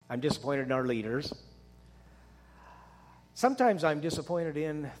I'm disappointed in our leaders. Sometimes I'm disappointed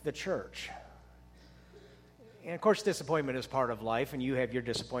in the church. And of course, disappointment is part of life, and you have your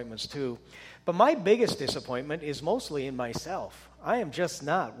disappointments too. But my biggest disappointment is mostly in myself. I am just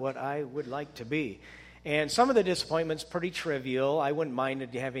not what I would like to be. And some of the disappointment's pretty trivial. I wouldn't mind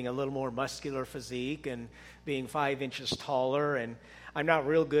having a little more muscular physique and being 5 inches taller, and I'm not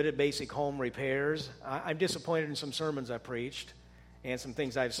real good at basic home repairs. I'm disappointed in some sermons I preached and some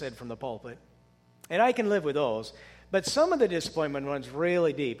things I've said from the pulpit. And I can live with those. But some of the disappointment runs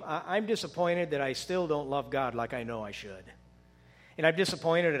really deep. I'm disappointed that I still don't love God like I know I should. And I'm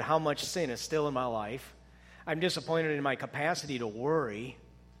disappointed at how much sin is still in my life. I'm disappointed in my capacity to worry.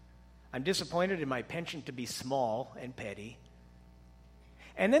 I'm disappointed in my penchant to be small and petty.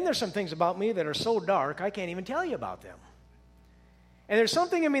 And then there's some things about me that are so dark I can't even tell you about them. And there's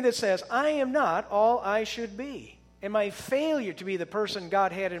something in me that says, I am not all I should be. And my failure to be the person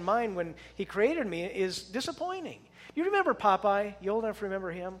God had in mind when He created me is disappointing. You remember Popeye? You old enough to remember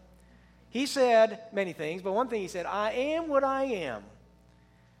him? He said many things, but one thing he said, I am what I am.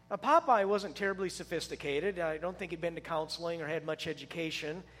 Now, Popeye wasn't terribly sophisticated. I don't think he'd been to counseling or had much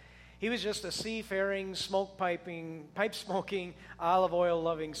education. He was just a seafaring, pipe-smoking, olive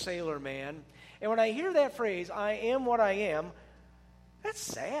oil-loving sailor man. And when I hear that phrase, I am what I am, that's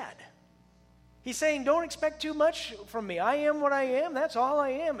sad. He's saying, don't expect too much from me. I am what I am. That's all I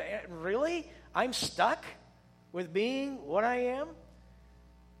am. Really? I'm stuck with being what I am?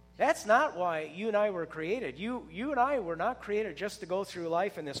 That's not why you and I were created. You and I were not created just to go through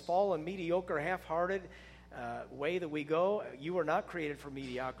life in this fallen, mediocre, half-hearted way that we go. You were not created for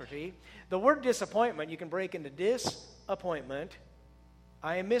mediocrity. The word disappointment, you can break into disappointment.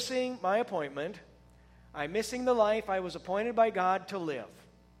 I am missing my appointment. I'm missing the life I was appointed by God to live.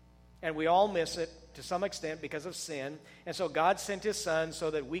 And we all miss it to some extent because of sin. And so God sent His Son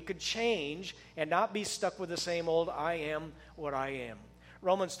so that we could change and not be stuck with the same old I am what I am.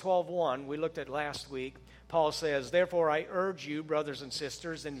 Romans 12:1, we looked at last week, Paul says, therefore I urge you, brothers and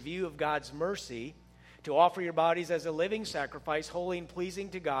sisters, in view of God's mercy, to offer your bodies as a living sacrifice, holy and pleasing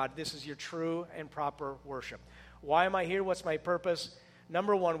to God. This is your true and proper worship. Why am I here? What's my purpose?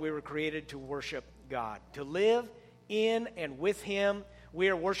 Number one, we were created to worship God, to live in and with Him. We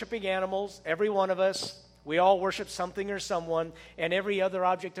are worshiping animals, every one of us. We all worship something or someone, and every other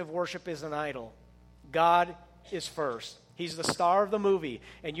object of worship is an idol. God is first. He's the star of the movie,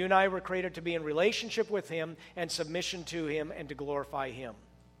 and you and I were created to be in relationship with Him and submission to Him and to glorify Him.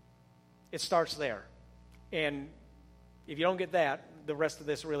 It starts there. And if you don't get that, the rest of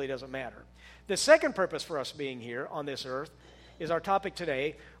this really doesn't matter. The second purpose for us being here on this earth is our topic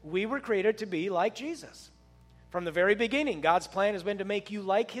today. We were created to be like Jesus. From the very beginning, God's plan has been to make you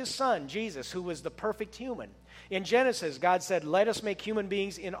like His Son, Jesus, who was the perfect human. In Genesis, God said, let us make human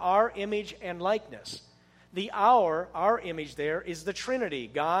beings in our image and likeness. Our image there is the Trinity,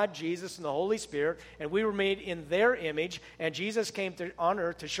 God, Jesus, and the Holy Spirit, and we were made in their image, and Jesus came on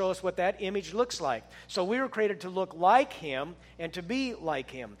earth to show us what that image looks like. So we were created to look like Him and to be like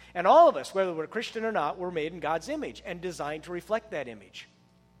Him. And all of us, whether we're Christian or not, were made in God's image and designed to reflect that image.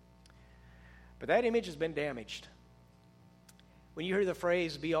 But that image has been damaged. When you hear the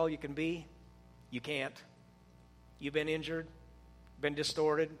phrase, be all you can be, you can't. You've been injured, been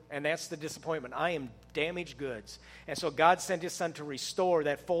distorted, and that's the disappointment. I am damaged goods. And so God sent His Son to restore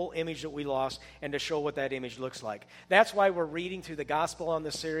that full image that we lost and to show what that image looks like. That's why we're reading through the gospel on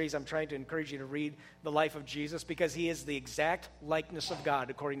this series. I'm trying to encourage you to read the life of Jesus because He is the exact likeness of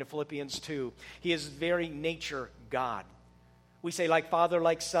God, according to Philippians 2. He is very nature God. We say like Father,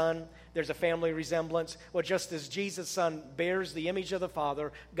 like Son, there's a family resemblance. Well, just as Jesus' Son bears the image of the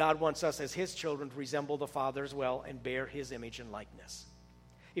Father, God wants us as His children to resemble the Father as well and bear His image and likeness.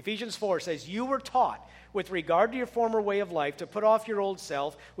 Ephesians 4 says, you were taught with regard to your former way of life to put off your old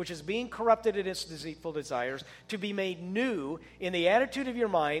self, which is being corrupted in its deceitful desires, to be made new in the attitude of your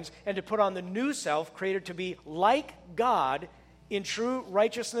minds, and to put on the new self, created to be like God in true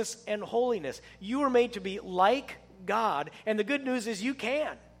righteousness and holiness. You were made to be like God, and the good news is you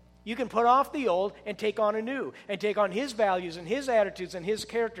can. You can put off the old and take on a new, and take on His values and His attitudes and His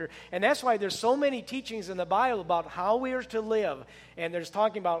character. And that's why there's so many teachings in the Bible about how we are to live. And there's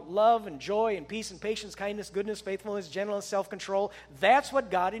talking about love and joy and peace and patience, kindness, goodness, faithfulness, gentleness, self-control. That's what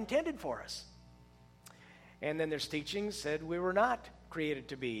God intended for us. And then there's teachings said we were not created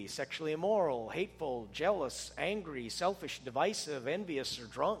to be sexually immoral, hateful, jealous, angry, selfish, divisive, envious, or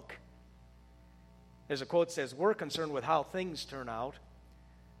drunk. There's a quote that says, we're concerned with how things turn out.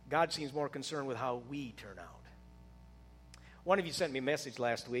 God seems more concerned with how we turn out. One of you sent me a message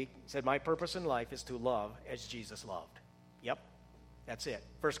last week. He said, my purpose in life is to love as Jesus loved. Yep, That's it.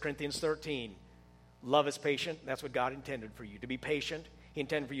 1 Corinthians 13. Love is patient. That's what God intended for you, to be patient. He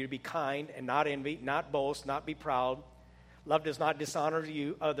intended for you to be kind and not envy, not boast, not be proud. Love does not dishonor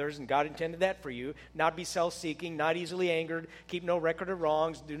you, others, and God intended that for you. Not be self-seeking, not easily angered, keep no record of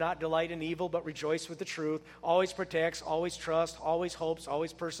wrongs, do not delight in evil, but rejoice with the truth, always protects, always trusts, always hopes,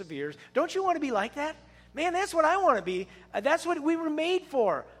 always perseveres. Don't you want to be like that? Man, that's what I want to be. That's what we were made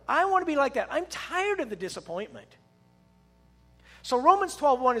for. I want to be like that. I'm tired of the disappointment. So Romans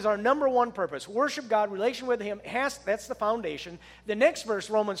 12:1 is our number one purpose. Worship God, relation with Him, that's the foundation. The next verse,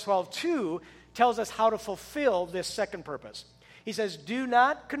 Romans 12:2, tells us how to fulfill this second purpose. He says, do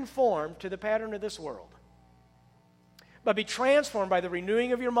not conform to the pattern of this world, but be transformed by the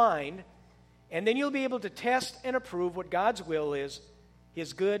renewing of your mind, and then you'll be able to test and approve what God's will is,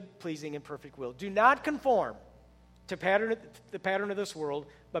 His good, pleasing, and perfect will. Do not conform to the pattern of this world,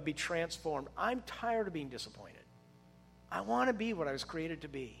 but be transformed. I'm tired of being disappointed. I want to be what I was created to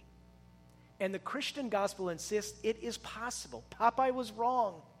be. And the Christian gospel insists it is possible. Popeye was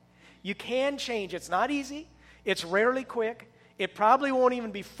wrong. You can change. It's not easy. It's rarely quick. It probably won't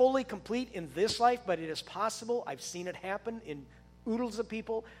even be fully complete in this life, but it is possible. I've seen it happen in oodles of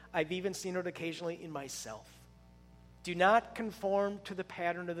people. I've even seen it occasionally in myself. Do not conform to the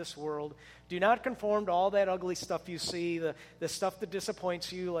pattern of this world. Do not conform to all that ugly stuff you see, the stuff that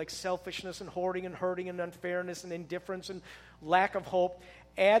disappoints you, like selfishness and hoarding and hurting and unfairness and indifference and lack of hope.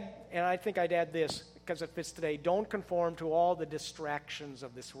 And I think I'd add this, because it fits today, don't conform to all the distractions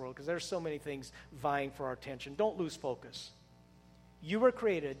of this world, because there's so many things vying for our attention. Don't lose focus. You were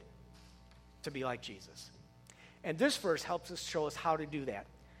created to be like Jesus. And this verse helps us show us how to do that.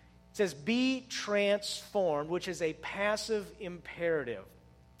 It says, be transformed, which is a passive imperative.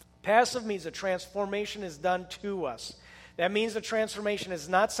 Passive means the transformation is done to us. That means the transformation is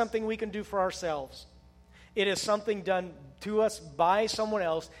not something we can do for ourselves. It is something done to us by someone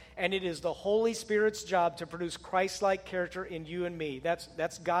else, and it is the Holy Spirit's job to produce Christ-like character in you and me.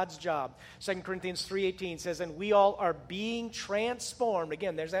 That's God's job. 2 Corinthians 3:18 says, and we all are being transformed.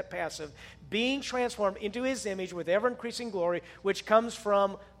 Again, there's that passive. Being transformed into His image with ever-increasing glory, which comes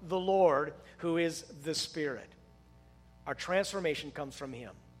from the Lord, who is the Spirit. Our transformation comes from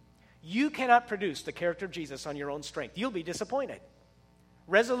Him. You cannot produce the character of Jesus on your own strength. You'll be disappointed.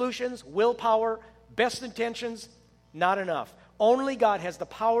 Resolutions, willpower, best intentions, not enough. Only God has the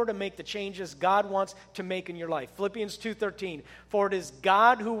power to make the changes God wants to make in your life. Philippians 2:13, for it is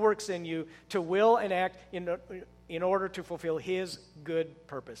God who works in you to will and act in order to fulfill His good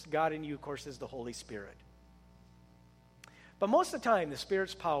purpose. God in you, of course, is the Holy Spirit. But most of the time, the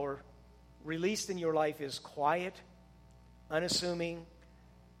Spirit's power released in your life is quiet, unassuming,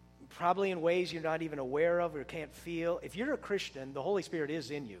 probably in ways you're not even aware of or can't feel. If you're a Christian, the Holy Spirit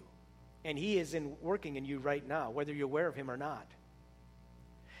is in you. And He is working in you right now, whether you're aware of Him or not.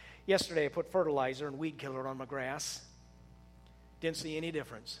 Yesterday, I put fertilizer and weed killer on my grass. Didn't see any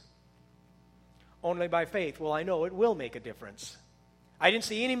difference. Only by faith will I know it will make a difference. I didn't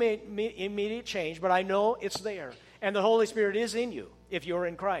see any immediate change, but I know it's there. And the Holy Spirit is in you if you're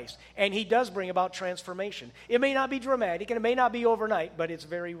in Christ. And He does bring about transformation. It may not be dramatic and it may not be overnight, but it's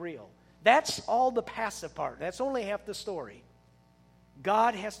very real. That's all the passive part. That's only half the story.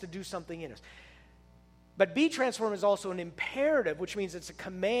 God has to do something in us. But be transformed is also an imperative, which means it's a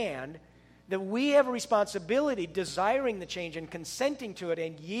command that we have a responsibility desiring the change and consenting to it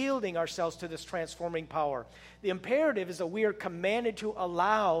and yielding ourselves to this transforming power. The imperative is that we are commanded to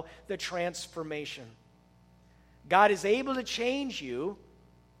allow the transformation. God is able to change you,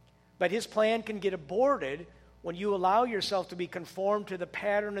 but His plan can get aborted when you allow yourself to be conformed to the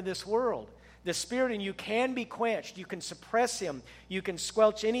pattern of this world. The Spirit in you can be quenched. You can suppress Him. You can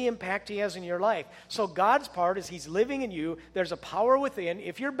squelch any impact He has in your life. So God's part is He's living in you. There's a power within.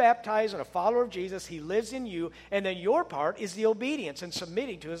 If you're baptized and a follower of Jesus, He lives in you. And then your part is the obedience and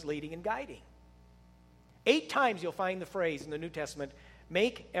submitting to His leading and guiding. 8 times you'll find the phrase in the New Testament,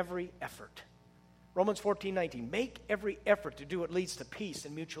 make every effort. Romans 14:19, make every effort to do what leads to peace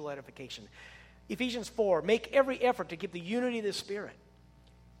and mutual edification. Ephesians 4, make every effort to keep the unity of the Spirit.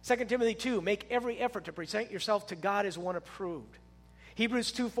 2 Timothy 2, make every effort to present yourself to God as one approved.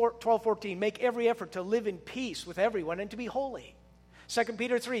 Hebrews 12:14, make every effort to live in peace with everyone and to be holy. 2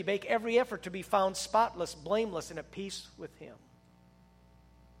 Peter 3, make every effort to be found spotless, blameless, and at peace with Him.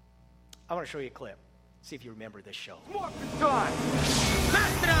 I want to show you a clip. See if you remember this show. Morphin time!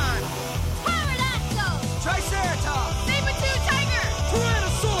 Mastodon! Pterodactyl! Triceratops! Saber-tooth tiger!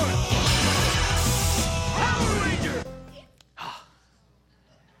 Tyrannosaurus! Power Ranger!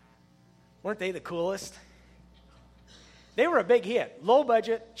 Weren't they the coolest? They were a big hit. Low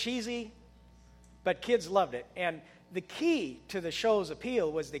budget, cheesy, but kids loved it. And the key to the show's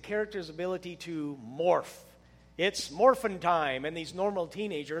appeal was the character's ability to morph. It's morphin' time, and these normal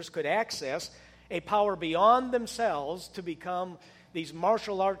teenagers could access a power beyond themselves to become these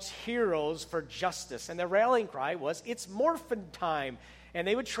martial arts heroes for justice. And their rallying cry was, it's morphin' time. And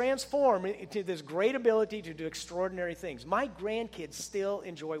they would transform into this great ability to do extraordinary things. My grandkids still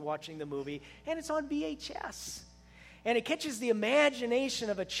enjoy watching the movie, and it's on VHS. And it catches the imagination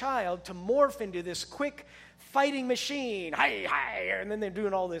of a child to morph into this quick fighting machine. Hi, hi, and then they're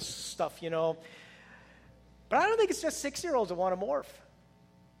doing all this stuff, you know. But I don't think it's just 6-year-olds that want to morph.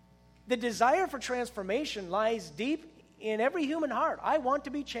 The desire for transformation lies deep in every human heart. I want to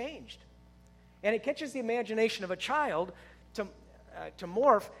be changed. And it catches the imagination of a child to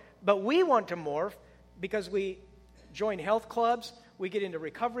morph, but we want to morph because we join health clubs, we get into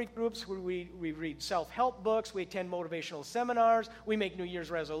recovery groups, we read self-help books, we attend motivational seminars, we make New Year's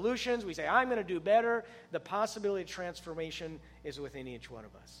resolutions, we say, I'm going to do better. The possibility of transformation is within each one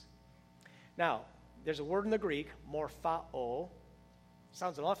of us. Now, there's a word in the Greek, morphao.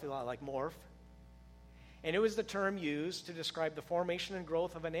 Sounds an awful lot like morph. And it was the term used to describe the formation and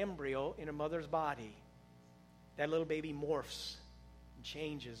growth of an embryo in a mother's body. That little baby morphs and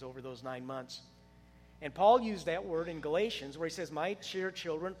changes over those 9 months. And Paul used that word in Galatians where he says, my dear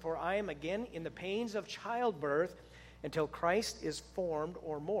children, for I am again in the pains of childbirth until Christ is formed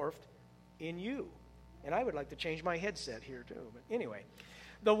or morphed in you. And I would like to change my headset here too. But anyway,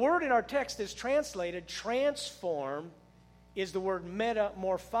 the word in our text is translated transform, is the word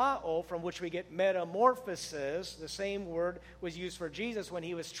metamorphao, from which we get metamorphosis. The same word was used for Jesus when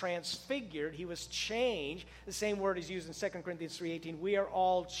he was transfigured. He was changed. The same word is used in 2 Corinthians 3:18. We are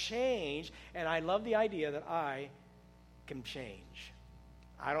all changed, and I love the idea that I can change.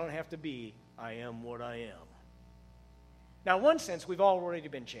 I don't have to be, I am what I am. Now, in one sense, we've already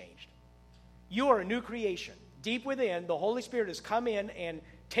been changed. You are a new creation. Deep within, the Holy Spirit has come in and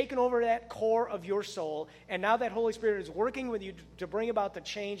taken over that core of your soul, and now that Holy Spirit is working with you to bring about the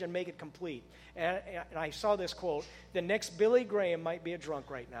change and make it complete. And I saw this quote, the next Billy Graham might be a drunk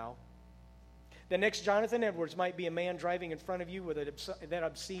right now. The next Jonathan Edwards might be a man driving in front of you with that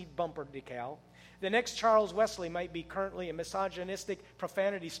obscene bumper decal. The next Charles Wesley might be currently a misogynistic,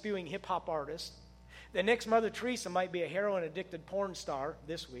 profanity-spewing hip-hop artist. The next Mother Teresa might be a heroin-addicted porn star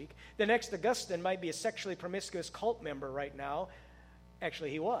this week. The next Augustine might be a sexually promiscuous cult member right now.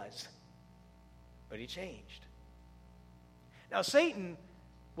 Actually, he was, but he changed. Now, Satan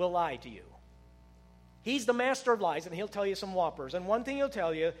will lie to you. He's the master of lies, and he'll tell you some whoppers. And one thing he'll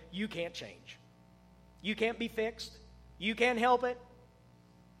tell you, you can't change. You can't be fixed. You can't help it.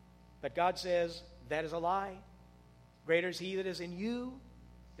 But God says, that is a lie. Greater is he that is in you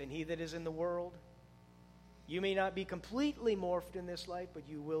than he that is in the world. You may not be completely morphed in this life, but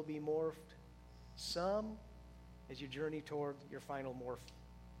you will be morphed some as you journey toward your final morph.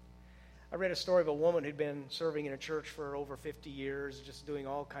 I read a story of a woman who'd been serving in a church for over 50 years, just doing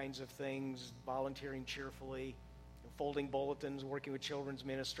all kinds of things, volunteering cheerfully, folding bulletins, working with children's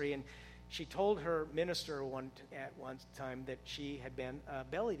ministry. And she told her minister at one time that she had been a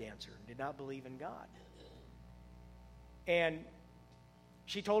belly dancer and did not believe in God. And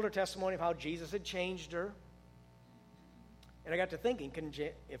she told her testimony of how Jesus had changed her. And I got to thinking,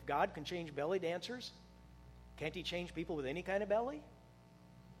 if God can change belly dancers, can't he change people with any kind of belly?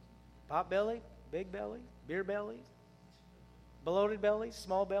 Pot belly, big belly, beer bellies, bloated bellies,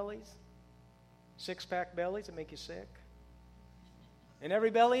 small bellies, six-pack bellies that make you sick. And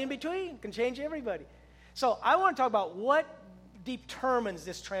every belly in between can change everybody. So I want to talk about what determines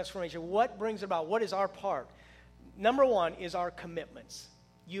this transformation, what brings it about, what is our part. Number one is our commitments.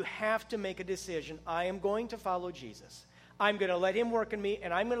 You have to make a decision. I am going to follow Jesus. I'm going to let him work in me,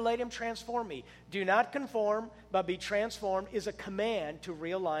 and I'm going to let him transform me. Do not conform, but be transformed is a command to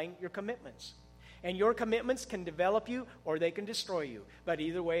realign your commitments. And your commitments can develop you or they can destroy you. But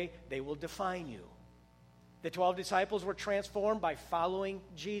either way, they will define you. The 12 disciples were transformed by following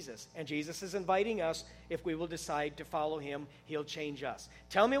Jesus. And Jesus is inviting us, if we will decide to follow him, he'll change us.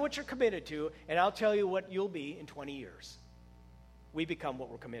 Tell me what you're committed to, and I'll tell you what you'll be in 20 years. We become what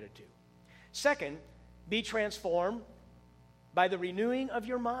we're committed to. Second, be transformed by the renewing of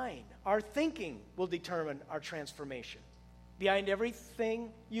your mind. Our thinking will determine our transformation. Behind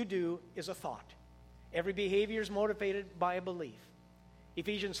everything you do is a thought. Every behavior is motivated by a belief.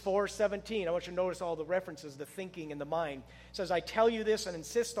 Ephesians 4:17, I want you to notice all the references, the thinking and the mind. It says, I tell you this and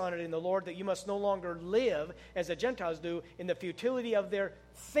insist on it in the Lord, that you must no longer live as the Gentiles do in the futility of their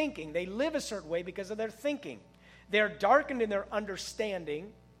thinking. They live a certain way because of their thinking. They're darkened in their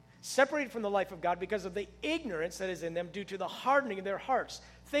understanding. separated from the life of God because of the ignorance that is in them due to the hardening of their hearts.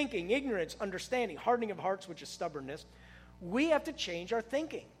 Thinking, ignorance, understanding, hardening of hearts, which is stubbornness. We have to change our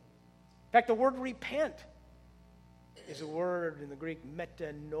thinking. In fact, the word repent is a word in the Greek,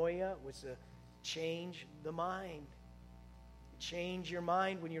 metanoia, which is to change the mind. Change your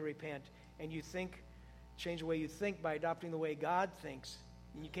mind when you repent, and you think, change the way you think by adopting the way God thinks.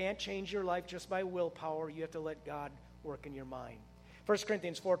 And you can't change your life just by willpower. You have to let God work in your mind. 1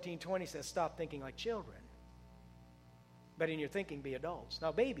 Corinthians 14:20 says, stop thinking like children, but in your thinking be adults.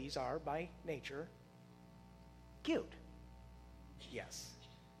 Now, babies are, by nature, cute. Yes.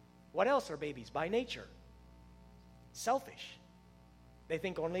 What else are babies by nature? Selfish. They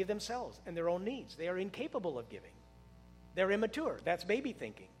think only of themselves and their own needs. They are incapable of giving. They're immature. That's baby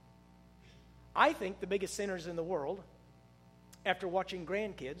thinking. I think the biggest sinners in the world, after watching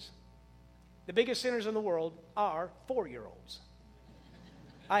grandkids, the biggest sinners in the world are 4-year-olds.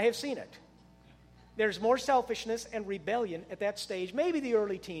 I have seen it. There's more selfishness and rebellion at that stage, maybe the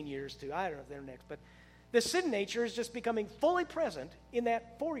early teen years too. I don't know if they're next, but the sin nature is just becoming fully present in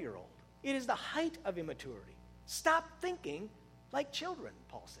that 4-year-old. It is the height of immaturity. Stop thinking like children,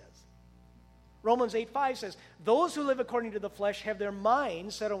 Paul says. Romans 8:5 says, those who live according to the flesh have their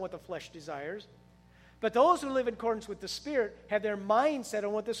minds set on what the flesh desires, but those who live in accordance with the Spirit have their mind set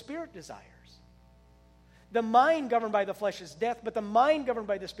on what the Spirit desires. The mind governed by the flesh is death, but the mind governed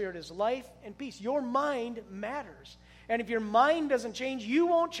by the Spirit is life and peace. Your mind matters. And if your mind doesn't change, you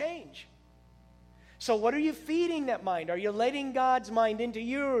won't change. So what are you feeding that mind? Are you letting God's mind into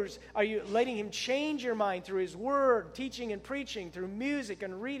yours? Are you letting Him change your mind through His Word, teaching and preaching, through music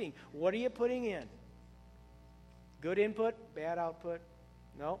and reading? What are you putting in? Good input, bad output?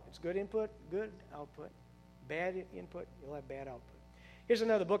 No, it's good input, good output. Bad input, you'll have bad output. Here's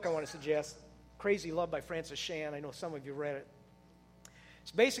another book I want to suggest, Crazy Love by Francis Chan. I know some of you read it.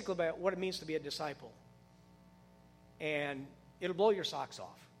 It's basically about what it means to be a disciple. And it'll blow your socks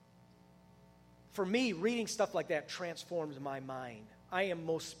off. For me, reading stuff like that transforms my mind. I am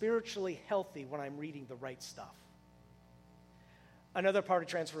most spiritually healthy when I'm reading the right stuff. Another part of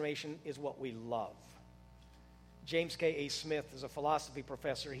transformation is what we love. James K.A. Smith is a philosophy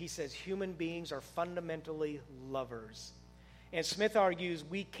professor. He says human beings are fundamentally lovers. And Smith argues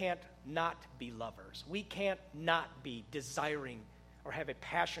we can't not be lovers. We can't not be desiring or have a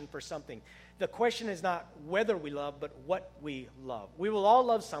passion for something. The question is not whether we love, but what we love. We will all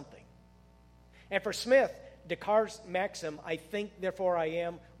love something. And for Smith, Descartes' maxim, I think, therefore I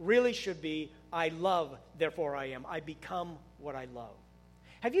am, really should be, I love, therefore I am. I become what I love.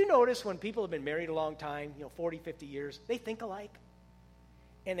 Have you noticed when people have been married a long time, 40, 50 years, they think alike,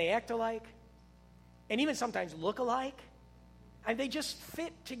 and they act alike, and even sometimes look alike, and they just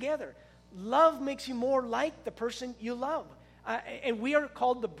fit together. Love makes you more like the person you love. And we are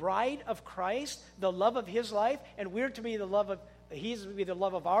called the bride of Christ, the love of His life, and we're to be the love of He's to be the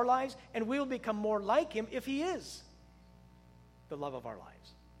love of our lives, and we'll become more like Him if He is the love of our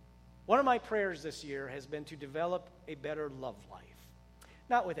lives. One of my prayers this year has been to develop a better love life.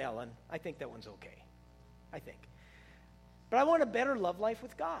 Not with Ellen. I think that one's okay. I think. But I want a better love life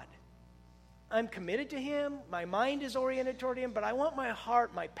with God. I'm committed to Him. My mind is oriented toward Him, but I want my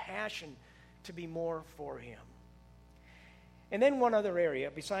heart, my passion to be more for Him. And then one other area,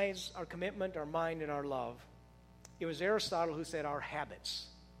 besides our commitment, our mind, and our love, it was Aristotle who said our habits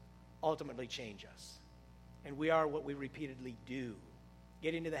ultimately change us. And we are what we repeatedly do.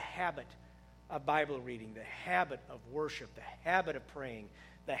 Get into the habit of Bible reading, the habit of worship, the habit of praying,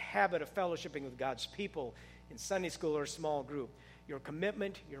 the habit of fellowshipping with God's people in Sunday school or small group. Your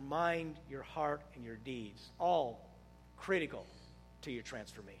commitment, your mind, your heart, and your deeds, all critical to your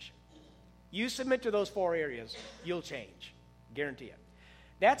transformation. You submit to those 4 areas, you'll change. Guarantee it.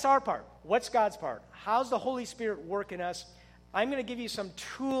 That's our part. What's God's part? How's the Holy Spirit work in us? I'm going to give you some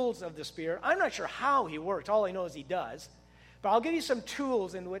tools of the Spirit. I'm not sure how He works. All I know is He does. But I'll give you some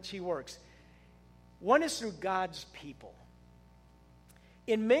tools in which He works. One is through God's people.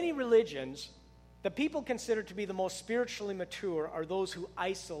 In many religions, the people considered to be the most spiritually mature are those who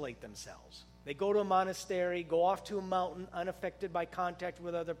isolate themselves. They go to a monastery, go off to a mountain, unaffected by contact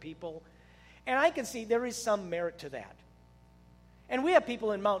with other people. And I can see there is some merit to that. And we have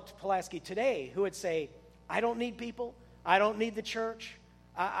people in Mount Pulaski today who would say, I don't need people. I don't need the church.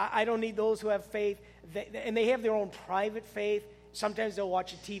 I don't need those who have faith. And they have their own private faith. Sometimes they'll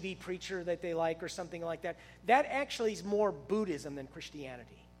watch a TV preacher that they like or something like that. That actually is more Buddhism than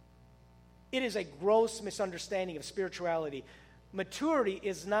Christianity. It is a gross misunderstanding of spirituality. Maturity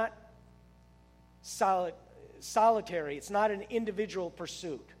is not solitary. It's not an individual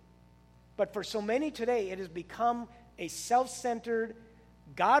pursuit. But for so many today, it has become a self-centered,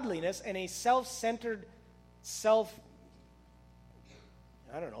 godliness and a self-centered,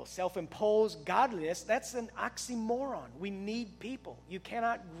 self-imposed godliness, that's an oxymoron. We need people. You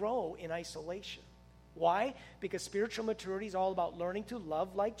cannot grow in isolation. Why? Because spiritual maturity is all about learning to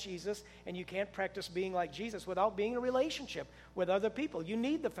love like Jesus, and you can't practice being like Jesus without being in a relationship with other people. You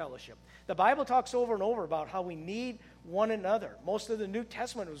need the fellowship. The Bible talks over and over about how we need one another. Most of the New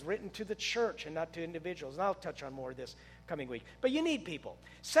Testament was written to the church and not to individuals, and I'll touch on more of this coming week. But you need people.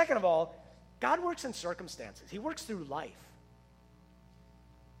 Second of all, God works in circumstances. He works through life.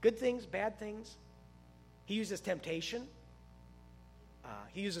 Good things, bad things. He uses temptation.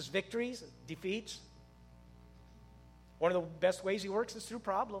 He uses victories, defeats. One of the best ways he works is through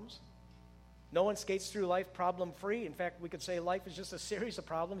problems. No one skates through life problem-free. In fact, we could say life is just a series of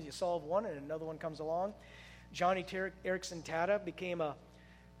problems. You solve one and another one comes along. Johnny Erickson Tata became a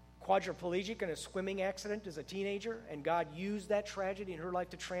quadriplegic in a swimming accident as a teenager, and God used that tragedy in her life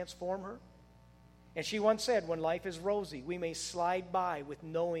to transform her. And she once said, when life is rosy, we may slide by with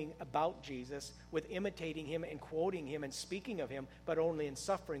knowing about Jesus, with imitating him and quoting him and speaking of him, but only in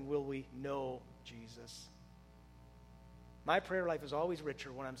suffering will we know Jesus. My prayer life is always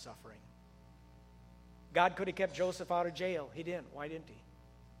richer when I'm suffering. God could have kept Joseph out of jail. He didn't. Why didn't he?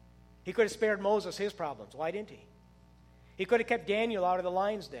 He could have spared Moses his problems. Why didn't he? He could have kept Daniel out of the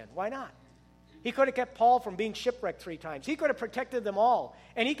lion's den. Why not? He could have kept Paul from being shipwrecked 3 times. He could have protected them all.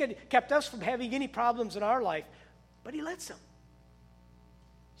 And he could have kept us from having any problems in our life. But he lets them.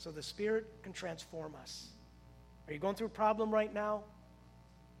 So the Spirit can transform us. Are you going through a problem right now?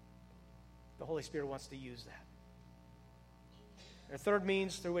 The Holy Spirit wants to use that. The third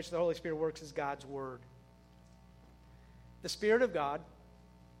means through which the Holy Spirit works is God's Word. The Spirit of God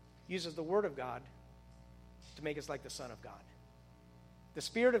uses the Word of God to make us like the Son of God. The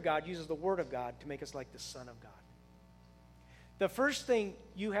Spirit of God uses the Word of God to make us like the Son of God. The first thing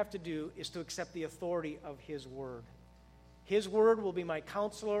you have to do is to accept the authority of His Word. His Word will be my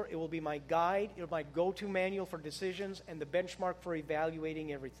counselor. It will be my guide. It will be my go-to manual for decisions and the benchmark for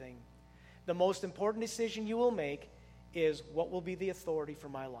evaluating everything. The most important decision you will make is what will be the authority for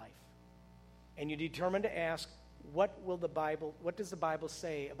my life. And you determine to ask, what does the Bible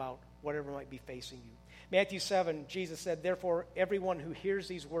say about whatever might be facing you? Matthew 7, Jesus said, therefore, everyone who hears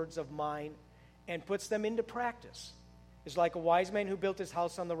these words of mine and puts them into practice is like a wise man who built his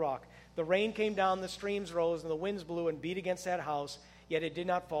house on the rock. The rain came down, the streams rose, and the winds blew and beat against that house, yet it did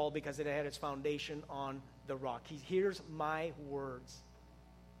not fall because it had its foundation on the rock. He hears my words.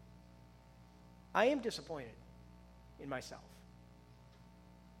 I am disappointed in myself.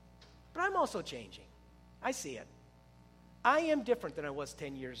 But I'm also changing. I see it. I am different than I was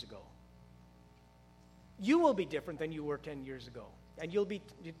 10 years ago. You will be different than you were 10 years ago. And you'll be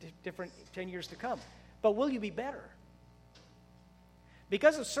different 10 years to come. But will you be better?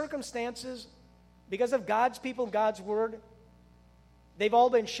 Because of circumstances, because of God's people, God's Word, they've all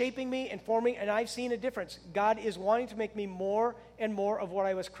been shaping me and forming, and I've seen a difference. God is wanting to make me more and more of what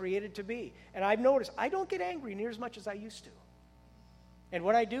I was created to be. And I've noticed I don't get angry near as much as I used to. And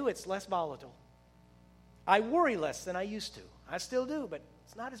when I do, it's less volatile. I worry less than I used to. I still do, but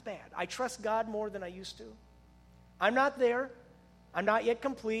it's not as bad. I trust God more than I used to. I'm not there. I'm not yet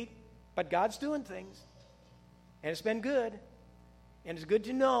complete, but God's doing things. And it's been good. And it's good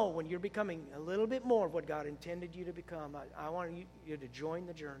to know when you're becoming a little bit more of what God intended you to become. I want you to join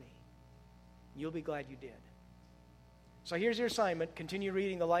the journey. You'll be glad you did. So here's your assignment. Continue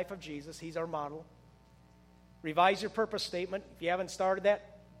reading the life of Jesus. He's our model. Revise your purpose statement. If you haven't started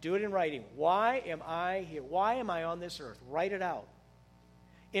that, do it in writing. Why am I here? Why am I on this earth? Write it out.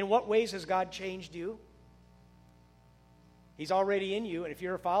 In what ways has God changed you? He's already in you, and if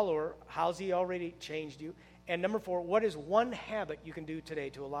you're a follower, how's He already changed you? And number 4, what is one habit you can do today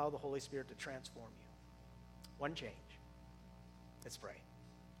to allow the Holy Spirit to transform you? One change. Let's pray.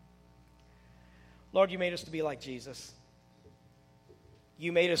 Lord, you made us to be like Jesus.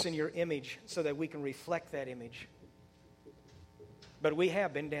 You made us in your image so that we can reflect that image. But we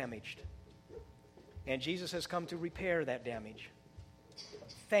have been damaged. And Jesus has come to repair that damage.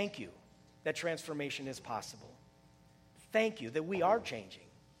 Thank you that transformation is possible. Thank you that we are changing.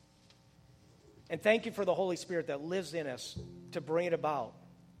 And thank you for the Holy Spirit that lives in us to bring it about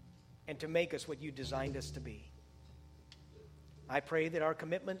and to make us what you designed us to be. I pray that our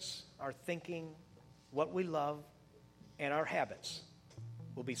commitments, our thinking, what we love, and our habits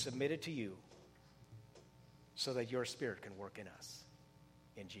will be submitted to you so that your Spirit can work in us.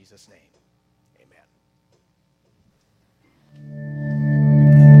 In Jesus' name, amen.